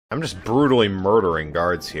I'm just brutally murdering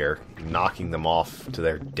guards here, knocking them off to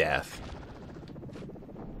their death.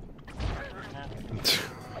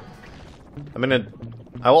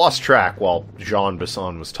 I lost track while Jean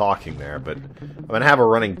Besson was talking there, but I'm gonna have a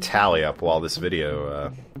running tally up while this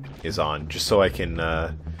video is on, just so I can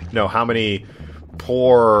know how many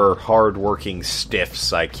poor, hard-working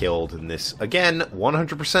stiffs I killed in this, again,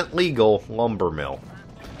 100% legal lumber mill.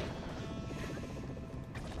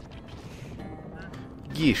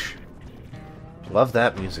 Yeesh. Love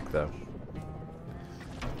that music, though.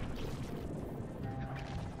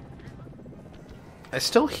 I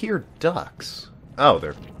still hear ducks. Oh,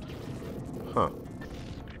 they're... Huh.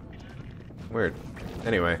 Weird.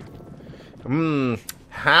 Anyway.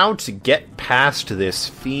 How to get past this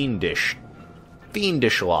fiendish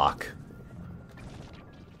lock.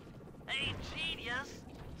 Hey, genius!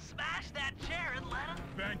 Smash that chair and let him...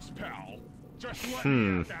 Thanks, pal. Just let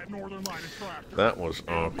me have that northern line of tractor. That was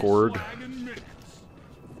awkward.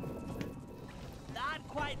 Not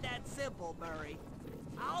quite that simple, Murray.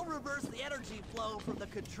 I'll reverse the energy flow from the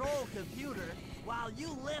control computer while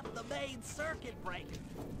you lift the main circuit breaker.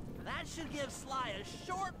 That should give Sly a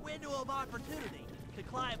short window of opportunity to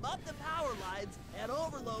climb up the power lines and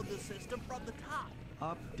overload the system from the top.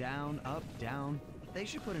 Up, down, up, down. They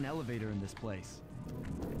should put an elevator in this place.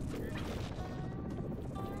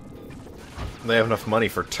 They have enough money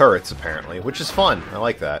for turrets, apparently, which is fun. I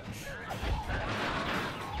like that.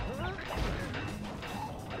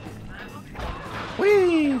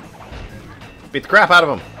 Whee! Beat the crap out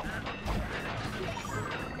of him.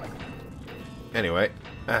 Anyway.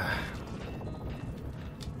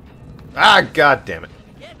 God damn it.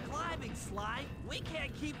 Get climbing, Sly. We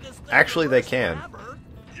can't keep this thing Actually, they can. forever.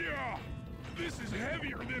 Yeah, this is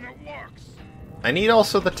heavier than it looks. I need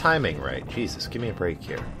also the timing right. Jesus, give me a break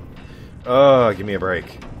here. Oh, give me a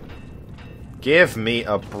break. Give me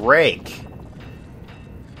a break.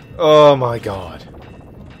 Oh my god.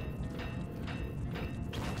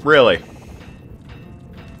 Really?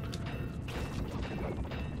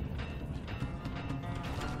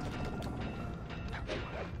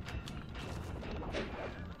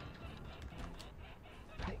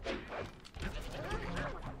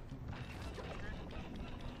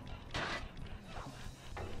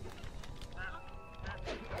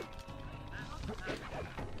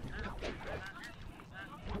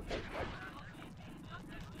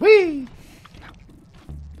 Whee!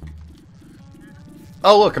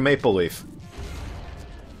 Oh, look, a maple leaf.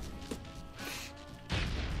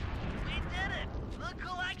 We did it! The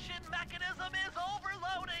collection mechanism is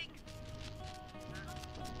overloading!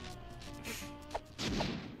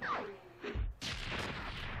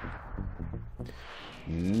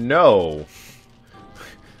 No.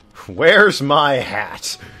 Where's my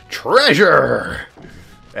hat? Treasure!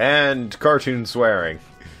 And cartoon swearing.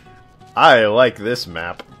 I like this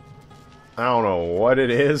map. I don't know what it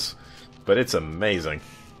is, but it's amazing.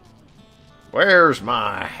 Where's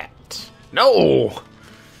my hat? No!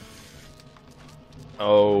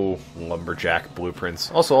 Oh, lumberjack blueprints.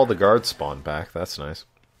 Also, all the guards spawn back. That's nice.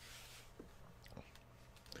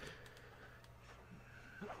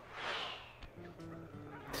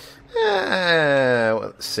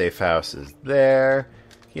 Well, the safe house is there.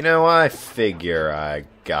 You know, I figure I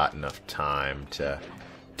got enough time to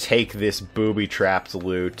take this booby-trapped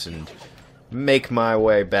loot and make my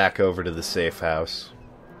way back over to the safe house.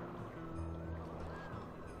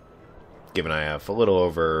 Given I have a little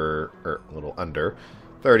over, or a little under,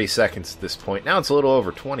 30 seconds at this point. Now it's a little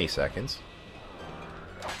over 20 seconds.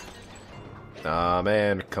 Aw,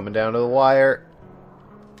 man, coming down to the wire.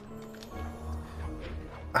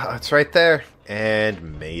 Oh, it's right there.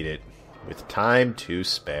 And made it. With time to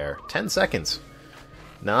spare. 10 seconds.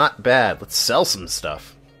 Not bad. Let's sell some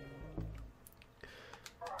stuff.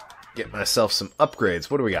 Get myself some upgrades.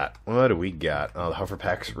 What do we got? What do we got? Oh, the hover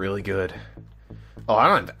pack's really good. Oh, I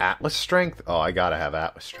don't have Atlas Strength? Oh, I gotta have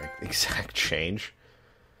Atlas Strength. Exact change.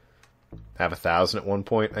 Have 1,000 at one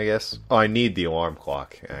point, I guess. Oh, I need the alarm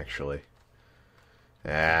clock, actually.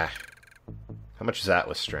 How much is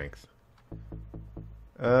Atlas Strength?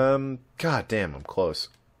 God damn, I'm close.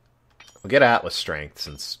 I'll get Atlas Strength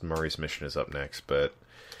since Murray's mission is up next, but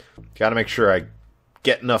gotta make sure I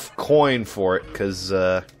get enough coin for it, because,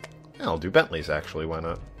 I'll do Bentley's, actually, why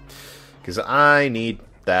not? Because I need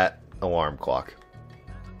that alarm clock.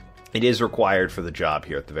 It is required for the job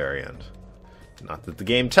here at the very end. Not that the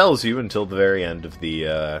game tells you until the very end of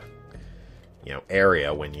the,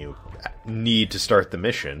 area when you need to start the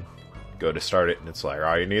mission. Go to start it, and it's like,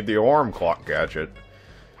 oh, you need the alarm clock gadget.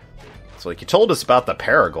 It's like, you told us about the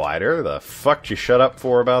paraglider. The fuck did you shut up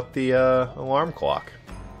for about the, alarm clock?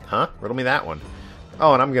 Huh? Riddle me that one.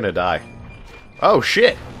 Oh, and I'm gonna die. Oh,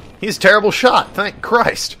 shit! He's a terrible shot, thank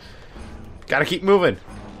Christ! Gotta keep moving.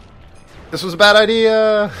 This was a bad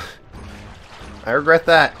idea! I regret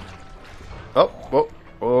that. Oh, oh,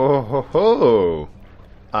 oh, ho, ho.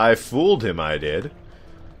 I fooled him, I did.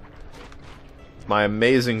 My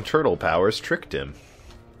amazing turtle powers tricked him.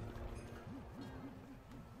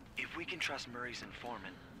 If we can trust Murray's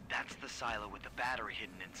informant, that's the silo with the battery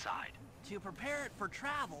hidden inside. To prepare it for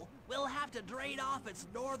travel, we'll have to drain off its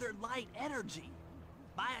northern light energy.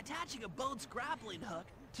 By attaching a boat's grappling hook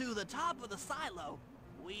to the top of the silo,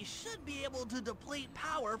 we should be able to deplete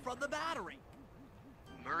power from the battery.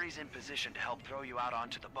 Murray's in position to help throw you out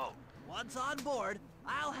onto the boat. Once on board,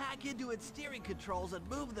 I'll hack into its steering controls and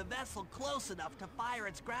move the vessel close enough to fire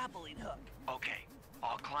its grappling hook. Okay,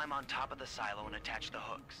 I'll climb on top of the silo and attach the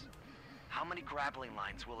hooks. How many grappling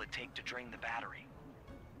lines will it take to drain the battery?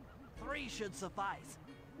 3 should suffice.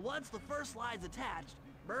 Once the first line's attached,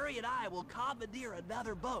 Murray and I will commandeer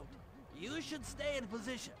another boat. You should stay in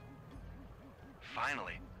position.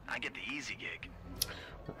 Finally, I get the easy gig.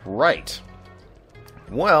 Right.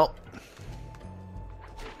 Well,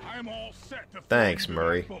 I'm all set to thanks, fly into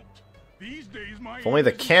Murray. that boat. These days, my if only the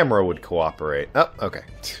energy- camera would cooperate. Oh, okay.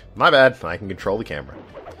 My bad. I can control the camera.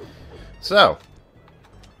 So,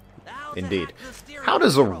 Now to indeed. hack the steering How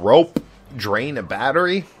does a controls. rope drain a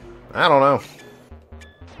battery? I don't know.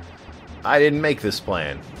 I didn't make this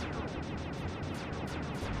plan.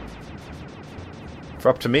 If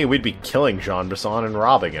up to me, we'd be killing Jean Bisson and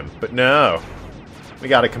robbing him. But no. We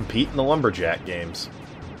gotta compete in the Lumberjack games.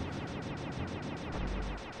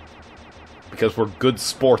 Because we're good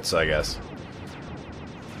sports, I guess.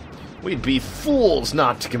 We'd be fools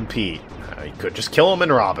not to compete. You could just kill him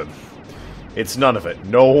and rob him. It's none of it.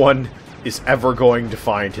 No one is ever going to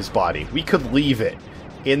find his body. We could leave it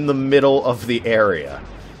in the middle of the area.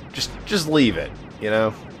 Just leave it, you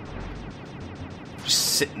know?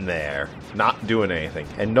 Just sitting there, not doing anything,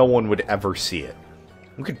 and no one would ever see it.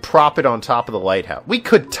 We could prop it on top of the lighthouse. We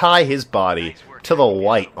could tie his body to the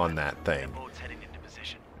light on that thing. The boat's heading into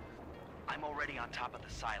position. I'm already on top of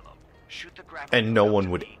the silo. Shoot the grappling And no hook one to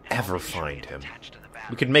would me, and ever I'll be sure find it's him. attached to the We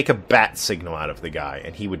battery. could make a bat signal out of the guy,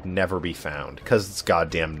 and he would never be found, because it's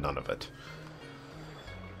goddamn none of it.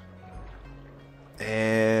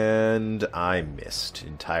 And I missed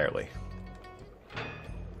entirely.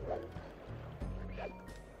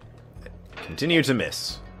 Continue to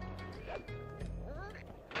miss.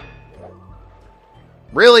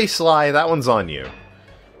 Really, Sly? That one's on you.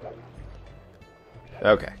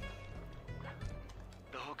 Okay.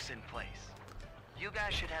 The hook's in place. You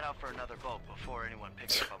guys should head out for another boat before anyone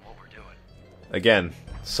picks up on what we're doing. Again,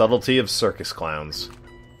 subtlety of circus clowns.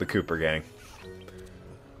 The Cooper gang.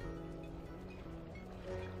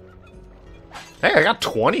 Hey, I got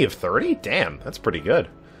 20 of 30? Damn, that's pretty good.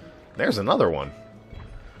 There's another one.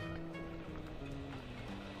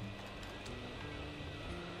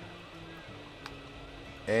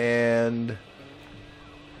 And...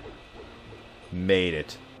 made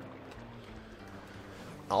it.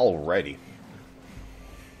 Alrighty.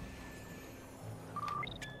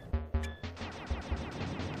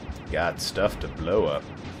 Got stuff to blow up.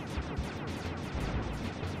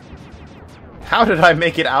 How did I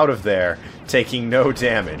make it out of there, taking no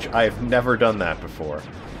damage? I've never done that before.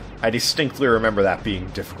 I distinctly remember that being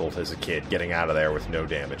difficult as a kid, getting out of there with no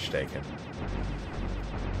damage taken.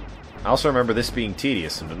 I also remember this being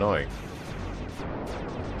tedious and annoying.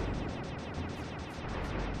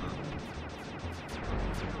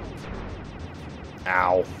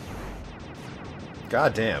 Ow.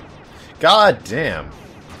 God damn. God damn.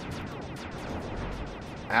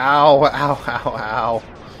 Ow, ow, ow, ow.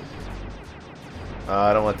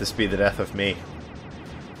 I don't let this be the death of me.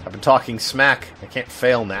 I've been talking smack. I can't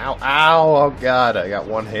fail now. Ow, oh god, I got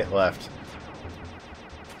one hit left.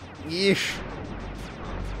 Yeesh.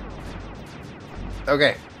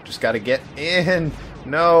 Okay, just gotta get in.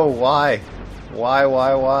 No, why?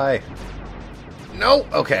 Why? No!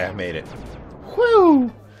 Okay, I made it.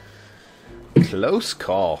 Whew! Close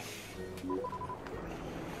call.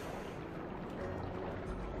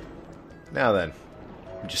 Now then,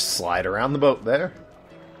 just slide around the boat there.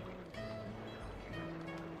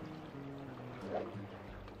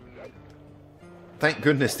 Thank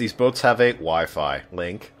goodness these boats have a Wi-Fi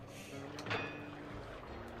link.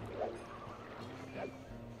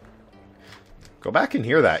 Go back and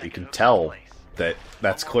hear that. You can tell that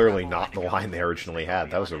that's clearly not the line they originally had.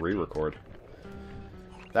 That was a re-record.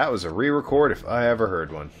 That was a re-record if I ever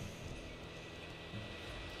heard one.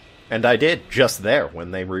 And I did, just there,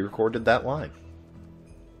 when they re-recorded that line.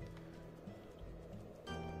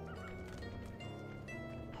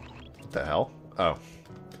 What the hell? Oh.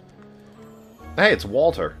 Hey, it's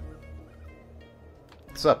Walter.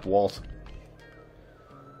 What's up, Walt?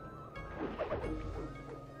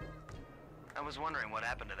 I was wondering what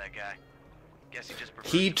happened to that guy. Guess he just preferred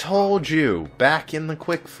He to- told you, back in the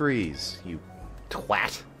quick freeze, you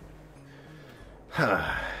twat.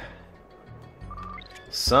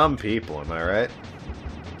 Some people, am I right?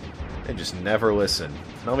 They just never listen.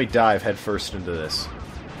 Let me dive headfirst into this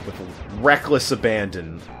with reckless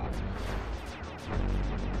abandon.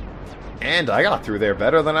 And I got through there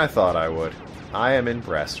better than I thought I would. I am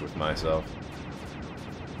impressed with myself.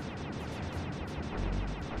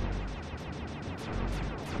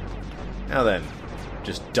 Now then,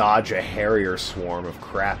 just dodge a Harrier swarm of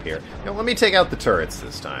crap here. Now, let me take out the turrets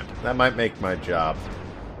this time. That might make my job,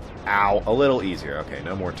 ow, a little easier. Okay,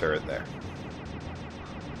 no more turret there.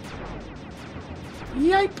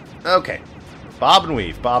 Yipe! Okay. Bob and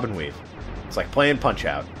weave, bob and weave. It's like playing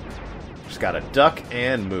Punch-Out. Just gotta duck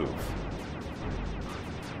and move.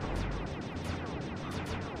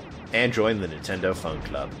 And join the Nintendo Fun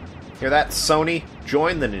Club. Hear that, Sony?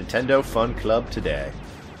 Join the Nintendo Fun Club today.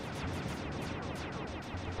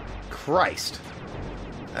 Christ.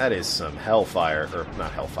 That is some hellfire, or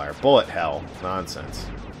not hellfire, bullet hell nonsense.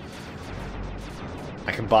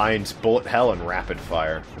 I combined bullet hell and rapid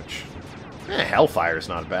fire, which, hellfire is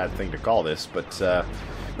not a bad thing to call this, but,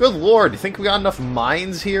 good lord, you think we got enough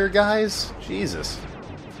mines here, guys? Jesus.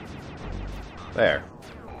 There.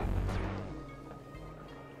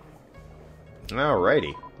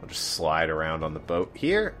 Alrighty. I'll just slide around on the boat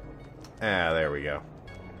here. Ah, there we go.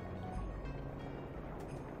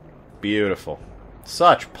 Beautiful.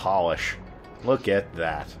 Such polish. Look at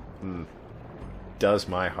that. Does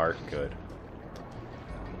my heart good.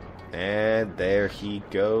 And there he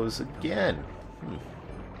goes again.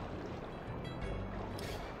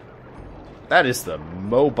 That is the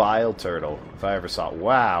mobile turtle, if I ever saw it.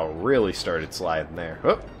 Wow, really started sliding there.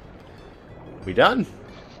 Oh. We done?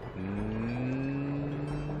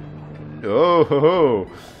 Oh, ho, ho.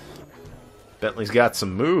 Bentley's got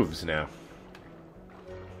some moves now.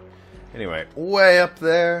 Anyway, way up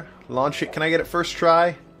there. Launch it. Can I get it first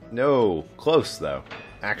try? No. Close, though.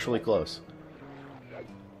 Actually close.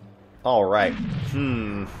 Alright.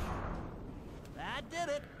 That did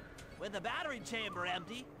it. With the battery chamber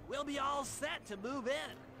empty, we'll be all set to move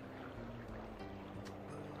in.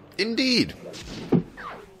 Indeed.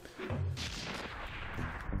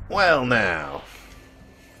 Well, now.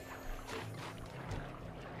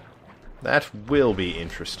 That will be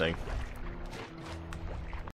interesting.